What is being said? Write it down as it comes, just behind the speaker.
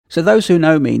So those who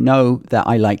know me know that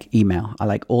I like email. I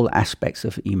like all aspects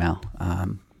of email.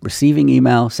 Receiving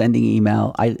email, sending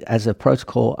email. As a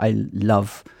protocol, I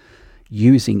love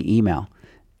using email.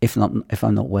 If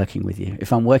I'm not working with you.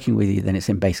 If I'm working with you, then it's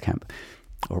in Basecamp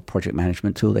or a project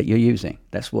management tool that you're using.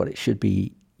 That's what it should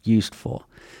be used for.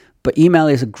 But email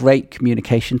is a great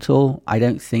communication tool. I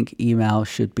don't think email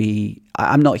should be...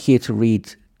 I'm not here to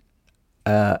read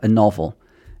a novel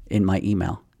in my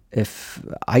email. If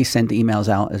I send emails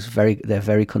out, they're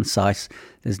very concise.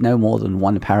 There's no more than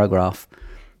one paragraph,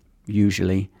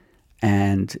 usually.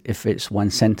 And if it's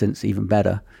one sentence, even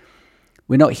better.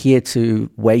 We're not here to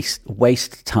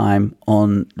waste time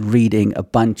on reading a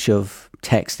bunch of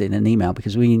text in an email,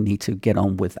 because we need to get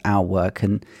on with our work,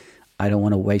 and I don't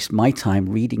want to waste my time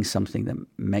reading something that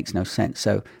makes no sense.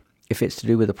 So if it's to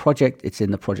do with a project, it's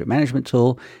in the project management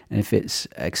tool. And if it's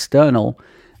external,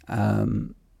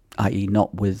 i.e.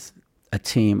 not with a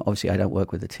team, obviously I don't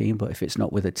work with a team, but if it's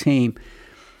not with a team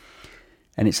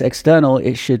and it's external,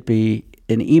 it should be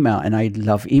in email. And I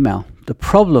love email. The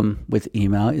problem with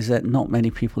email is that not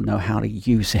many people know how to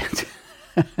use it.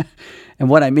 And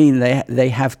what I mean, they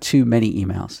have too many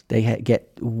emails. They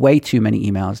get way too many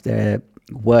emails. They're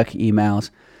work emails,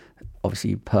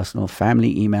 obviously personal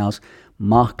family emails,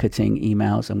 marketing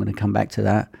emails. I'm going to come back to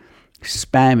that.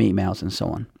 Spam emails and so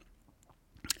on.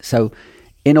 So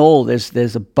in all,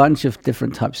 there's a bunch of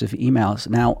different types of emails.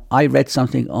 Now, I read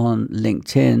something on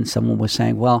LinkedIn. Someone was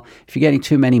saying, well, if you're getting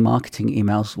too many marketing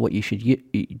emails, what you should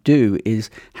do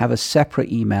is have a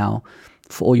separate email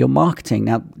for all your marketing.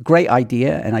 Now, great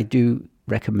idea, and I do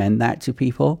recommend that to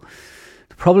people.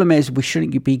 The problem is we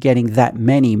shouldn't be getting that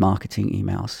many marketing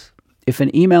emails. If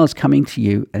an email is coming to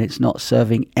you and it's not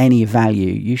serving any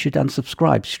value, you should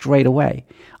unsubscribe straight away.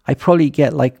 I probably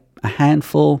get like a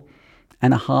handful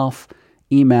and a half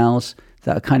emails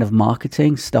that are kind of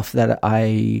marketing, stuff that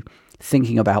I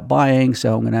thinking about buying.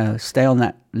 So I'm going to stay on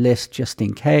that list just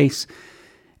in case.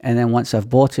 And then once I've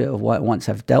bought it or once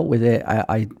I've dealt with it,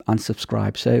 I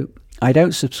unsubscribe. So I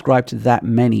don't subscribe to that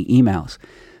many emails.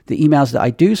 The emails that I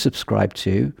do subscribe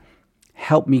to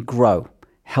help me grow,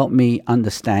 help me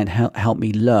understand, help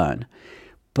me learn.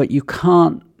 But you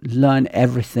can't learn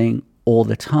everything all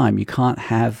the time. You can't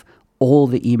have all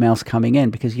the emails coming in,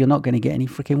 because you're not going to get any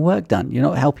freaking work done. You're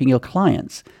not helping your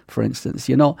clients, for instance.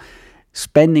 You're not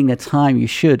spending the time you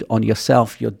should on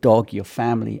yourself, your dog, your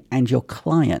family, and your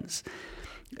clients.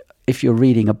 If you're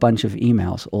reading a bunch of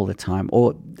emails all the time,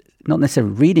 or not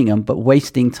necessarily reading them, but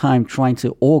wasting time trying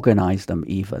to organize them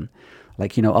even.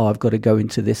 Like, I've got to go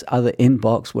into this other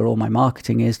inbox where all my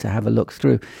marketing is to have a look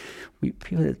through.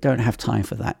 People don't have time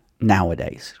for that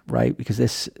nowadays, right? Because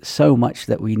there's so much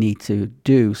that we need to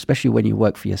do, especially when you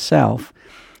work for yourself.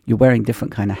 You're wearing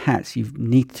different kind of hats. You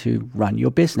need to run your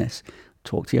business,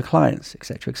 talk to your clients,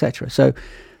 etc., etc. So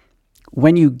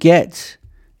when you get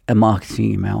a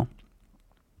marketing email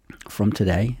from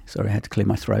today, sorry, I had to clear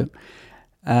my throat,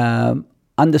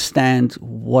 understand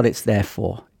what it's there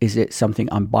for. Is it something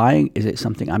I'm buying? Is it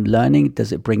something I'm learning?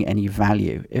 Does it bring any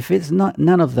value? If it's not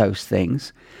none of those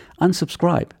things,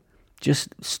 unsubscribe. Just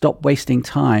stop wasting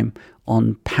time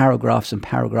on paragraphs and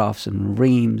paragraphs and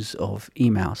reams of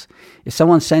emails. If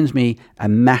someone sends me a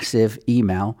massive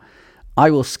email, I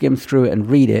will skim through it and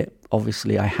read it.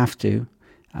 Obviously, I have to,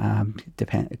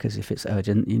 because if it's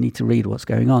urgent, you need to read what's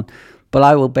going on. But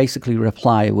I will basically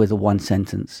reply with a one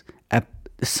sentence,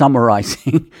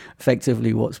 summarizing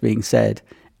effectively what's being said,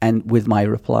 and with my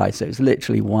reply. So it's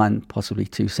literally one, possibly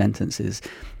two sentences.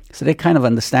 So they kind of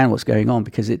understand what's going on,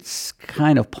 because it's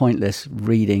kind of pointless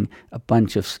reading a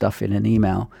bunch of stuff in an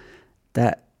email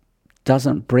that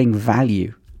doesn't bring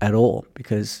value at all,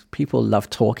 because people love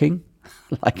talking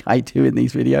like I do in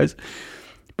these videos,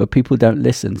 but people don't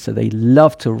listen. So they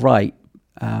love to write,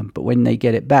 but when they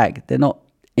get it back, they're not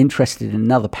interested in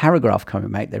another paragraph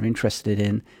coming back. They're interested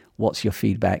in, what's your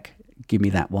feedback? Give me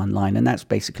that one line. And that's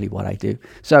basically what I do.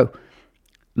 So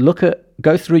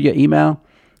go through your email,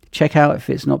 check out if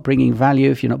it's not bringing value,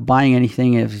 if you're not buying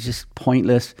anything, if it's just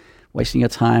pointless, wasting your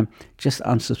time, just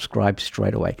unsubscribe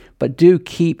straight away. But do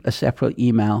keep a separate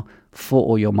email for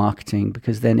all your marketing,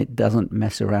 because then it doesn't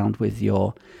mess around with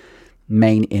your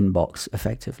main inbox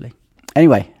effectively.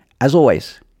 Anyway, as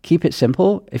always, keep it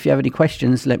simple. If you have any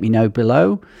questions, let me know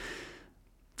below.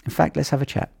 In fact, let's have a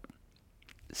chat.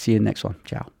 See you in the next one.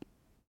 Ciao.